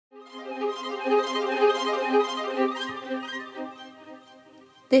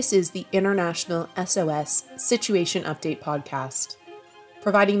This is the International SOS Situation Update podcast,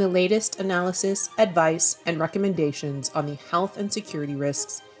 providing the latest analysis, advice, and recommendations on the health and security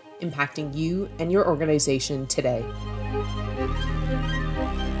risks impacting you and your organization today.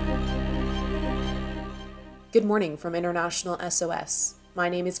 Good morning from International SOS. My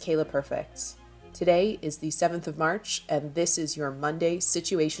name is Kayla Perfect. Today is the 7th of March, and this is your Monday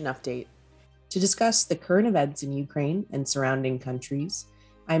Situation Update. To discuss the current events in Ukraine and surrounding countries,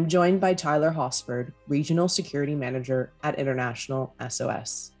 I'm joined by Tyler Hosford, Regional Security Manager at International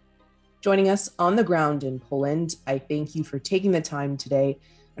SOS. Joining us on the ground in Poland, I thank you for taking the time today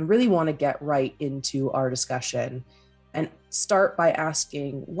and really want to get right into our discussion and start by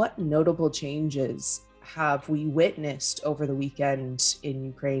asking, what notable changes have we witnessed over the weekend in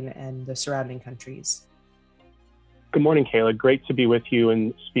Ukraine and the surrounding countries? Good morning, Kayla. Great to be with you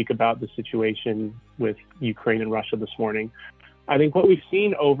and speak about the situation with Ukraine and Russia this morning. I think what we've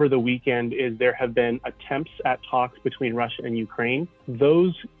seen over the weekend is there have been attempts at talks between Russia and Ukraine.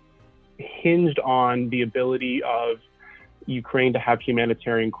 Those hinged on the ability of Ukraine to have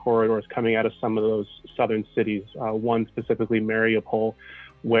humanitarian corridors coming out of some of those southern cities, one specifically Mariupol,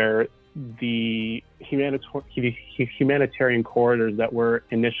 where the humanitarian corridors that were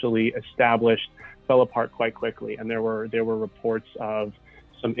initially established fell apart quite quickly. And there were reports of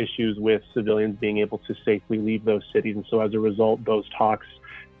some issues with civilians being able to safely leave those cities. And so as a result, those talks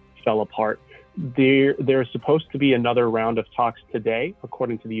fell apart. There's supposed to be another round of talks today,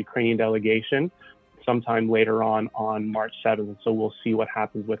 according to the Ukrainian delegation, sometime later on March 7th. And so we'll see what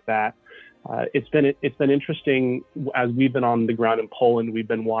happens with that. It's been interesting as we've been on the ground in Poland. We've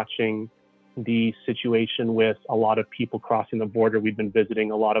been watching the situation with a lot of people crossing the border. We've been visiting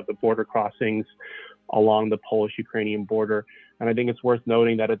a lot of the border crossings along the Polish-Ukrainian border. And I think it's worth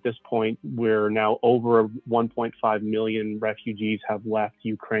noting that at this point, we're now over 1.5 million refugees have left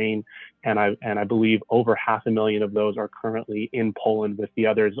Ukraine. And I believe over 500,000 of those are currently in Poland, with the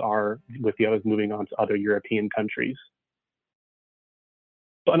others moving on to other European countries.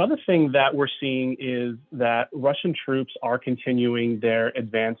 So another thing that we're seeing is that Russian troops are continuing their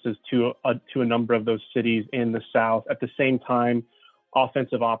advances to a number of those cities in the south. At the same time,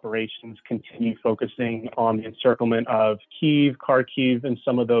 offensive operations continue focusing on the encirclement of Kyiv, Kharkiv, and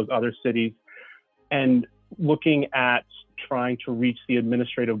some of those other cities, and looking at trying to reach the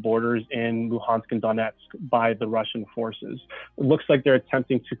administrative borders in Luhansk and Donetsk by the Russian forces. It looks like they're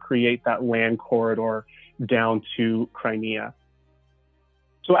attempting to create that land corridor down to Crimea.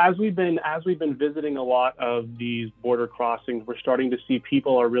 So as we've been visiting a lot of these border crossings, we're starting to see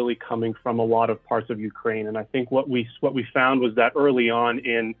people are really coming from a lot of parts of Ukraine. And I think what we found was that early on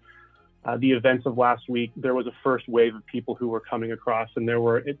in the events of last week, there was a first wave of people who were coming across. And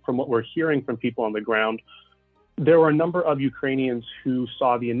from what we're hearing from people on the ground, there were a number of Ukrainians who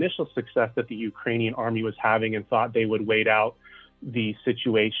saw the initial success that the Ukrainian army was having and thought they would wait out the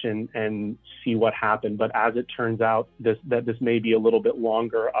situation and see what happened. But as it turns out, this may be a little bit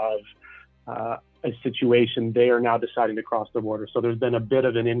longer of a situation. They are now deciding to cross the border. So there's been a bit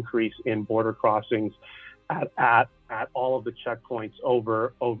of an increase in border crossings at all of the checkpoints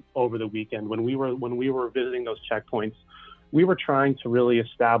over the weekend. When we were visiting those checkpoints, we were trying to really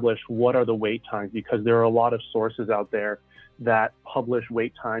establish what are the wait times, because there are a lot of sources out there that publish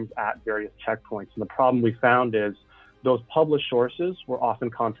wait times at various checkpoints. And the problem we found is those published sources were often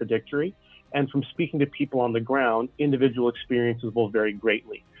contradictory. And from speaking to people on the ground, individual experiences will vary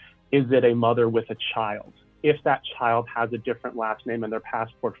greatly. Is it a mother with a child? If that child has a different last name in their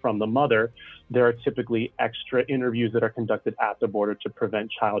passport from the mother, there are typically extra interviews that are conducted at the border to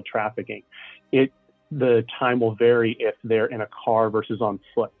prevent child trafficking. The time will vary if they're in a car versus on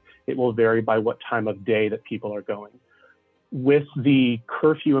foot. It will vary by what time of day that people are going. With the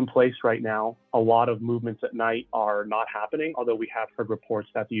curfew in place right now, a lot of movements at night are not happening, although we have heard reports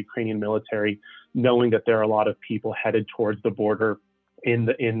that the Ukrainian military, knowing that there are a lot of people headed towards the border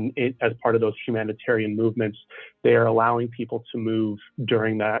as part of those humanitarian movements, they are allowing people to move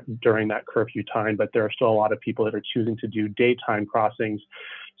during that curfew time, but there are still a lot of people that are choosing to do daytime crossings.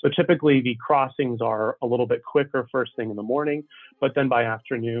 So typically the crossings are a little bit quicker first thing in the morning, but then by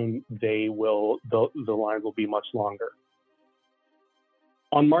afternoon, the lines will be much longer.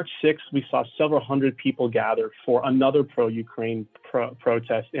 On March 6th, we saw several hundred people gather for another pro-Ukraine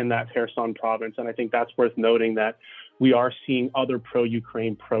protest in that Kherson province. And I think that's worth noting, that we are seeing other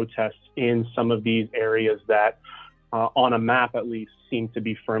pro-Ukraine protests in some of these areas that, on a map at least, seem to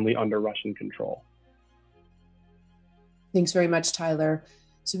be firmly under Russian control. Thanks very much, Tyler.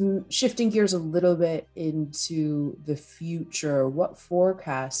 So shifting gears a little bit into the future, what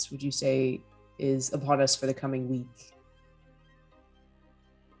forecast would you say is upon us for the coming week?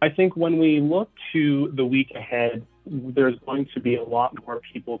 I think when we look to the week ahead, there's going to be a lot more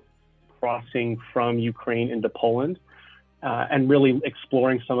people crossing from Ukraine into Poland and really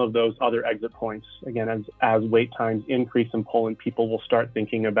exploring some of those other exit points. Again, as wait times increase in Poland, people will start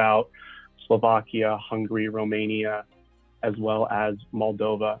thinking about Slovakia, Hungary, Romania, as well as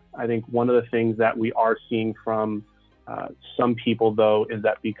Moldova. I think one of the things that we are seeing from some people, though, is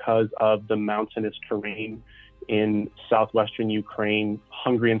that because of the mountainous terrain in southwestern Ukraine,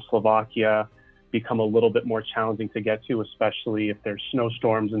 Hungary and Slovakia become a little bit more challenging to get to, especially if there's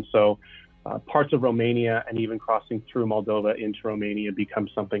snowstorms. And so parts of Romania and even crossing through Moldova into Romania become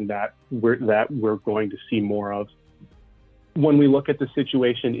something that we're going to see more of. When we look at the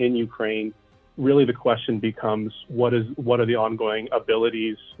situation in Ukraine, really the question becomes, what are the ongoing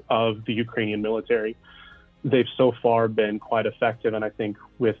abilities of the Ukrainian military? They've so far been quite effective. And I think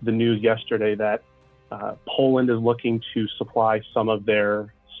with the news yesterday that Poland is looking to supply some of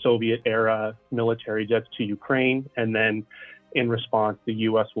their Soviet-era military jets to Ukraine, and then in response, the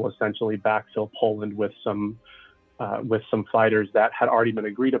U.S. will essentially backfill Poland with some fighters that had already been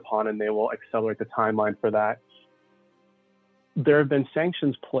agreed upon, and they will accelerate the timeline for that. There have been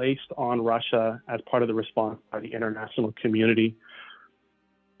sanctions placed on Russia as part of the response by the international community.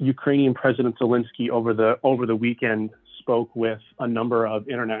 Ukrainian President Zelensky over the weekend spoke with a number of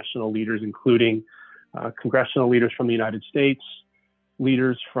international leaders, including congressional leaders from the United States,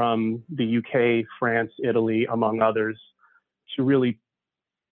 leaders from the UK, France, Italy, among others, to really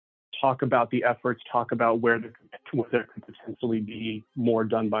talk about the efforts, talk about where there could potentially be more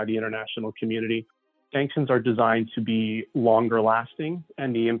done by the international community. Sanctions are designed to be longer lasting,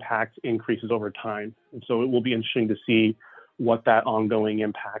 and the impact increases over time. And so it will be interesting to see what that ongoing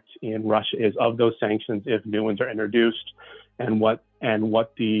impact in Russia is of those sanctions if new ones are introduced, and what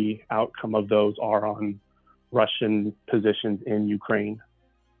the outcome of those are on Russian positions in Ukraine.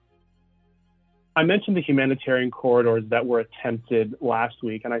 I mentioned the humanitarian corridors that were attempted last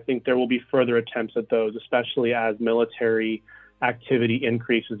week, and I think there will be further attempts at those, especially as military activity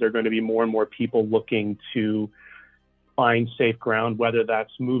increases. There are going to be more and more people looking to find safe ground, whether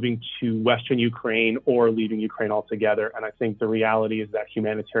that's moving to Western Ukraine or leaving Ukraine altogether. And I think the reality is that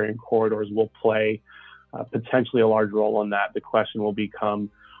humanitarian corridors will play potentially a large role in that. The question will become,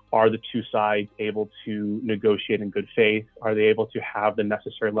 are the two sides able to negotiate in good faith? Are they able to have the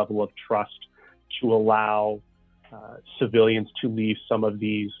necessary level of trust to allow civilians to leave some of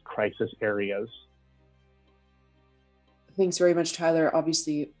these crisis areas? Thanks very much, Tyler.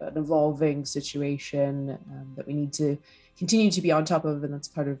 Obviously, an evolving situation that we need to continue to be on top of, and that's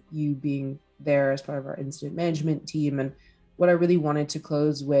part of you being there as part of our incident management team. And what I really wanted to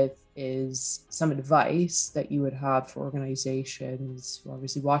close with is some advice that you would have for organizations who are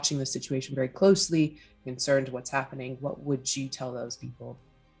obviously watching the situation very closely, concerned what's happening. What would you tell those people?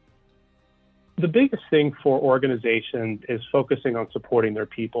 The biggest thing for organizations is focusing on supporting their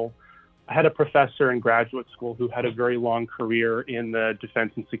people. I had a professor in graduate school who had a very long career in the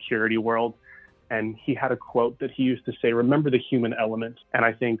defense and security world, and he had a quote that he used to say, "Remember the human element." And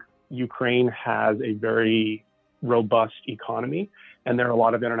I think Ukraine has a very robust economy, and there are a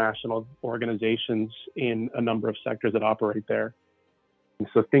lot of international organizations in a number of sectors that operate there. And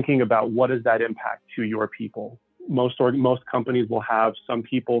so thinking about what is that impact to your people? Most companies will have some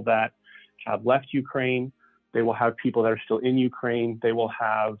people that have left Ukraine. They will have people that are still in Ukraine. They will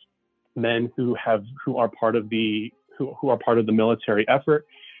have men who are part of the military effort.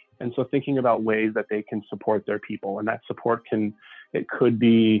 And so thinking about ways that they can support their people, and that support could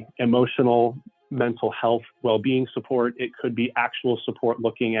be emotional, mental health, well-being support. It could be actual support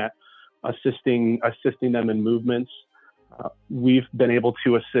looking at assisting them in movements. We've been able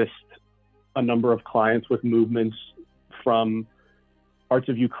to assist a number of clients with movements from parts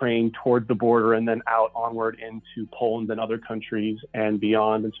of Ukraine toward the border and then out onward into Poland and other countries and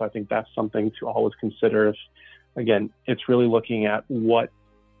beyond. And so I think that's something to always consider. Again, it's really looking at what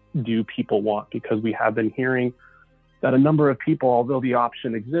do people want, because we have been hearing that a number of people, although the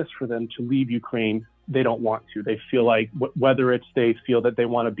option exists for them to leave Ukraine, they don't want to. They feel like whether it's they feel that they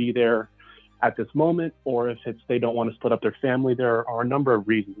want to be there at this moment, or if it's they don't want to split up their family, there are a number of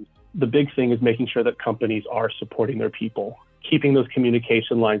reasons. The big thing is making sure that companies are supporting their people, keeping those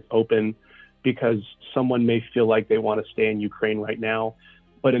communication lines open, because someone may feel like they want to stay in Ukraine right now,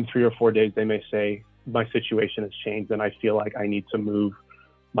 but in 3 or 4 days, they may say, my situation has changed and I feel like I need to move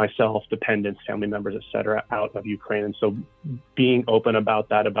myself, dependents, family members, et cetera, out of Ukraine. And so being open about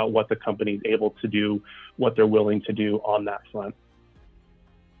that, about what the company is able to do, what they're willing to do on that front.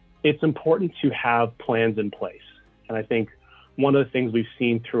 It's important to have plans in place. And I think one of the things we've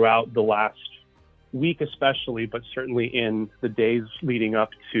seen throughout the last week especially, but certainly in the days leading up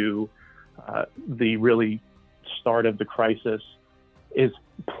to the really start of the crisis, is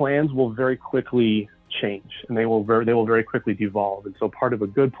plans will very quickly change, and they will very quickly devolve. And so part of a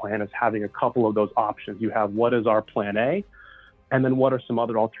good plan is having a couple of those options. You have, what is our plan A? And then what are some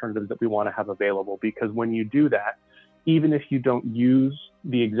other alternatives that we want to have available? Because when you do that, even if you don't use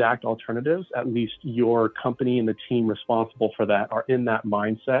the exact alternatives, at least your company and the team responsible for that are in that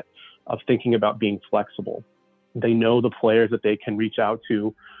mindset of thinking about being flexible. They know the players that they can reach out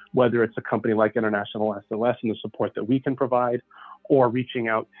to, whether it's a company like International SOS and the support that we can provide, or reaching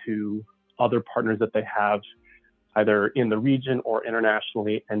out to other partners that they have either in the region or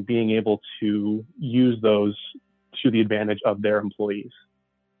internationally, and being able to use those to the advantage of their employees.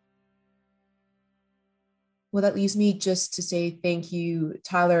 Well, that leaves me just to say thank you,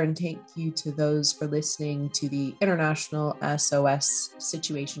 Tyler, and thank you to those for listening to the International SOS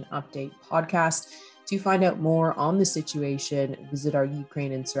Situation Update podcast. To find out more on the situation, visit our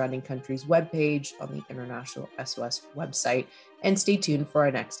Ukraine and surrounding countries webpage on the International SOS website, and stay tuned for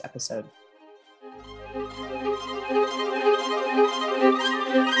our next episode.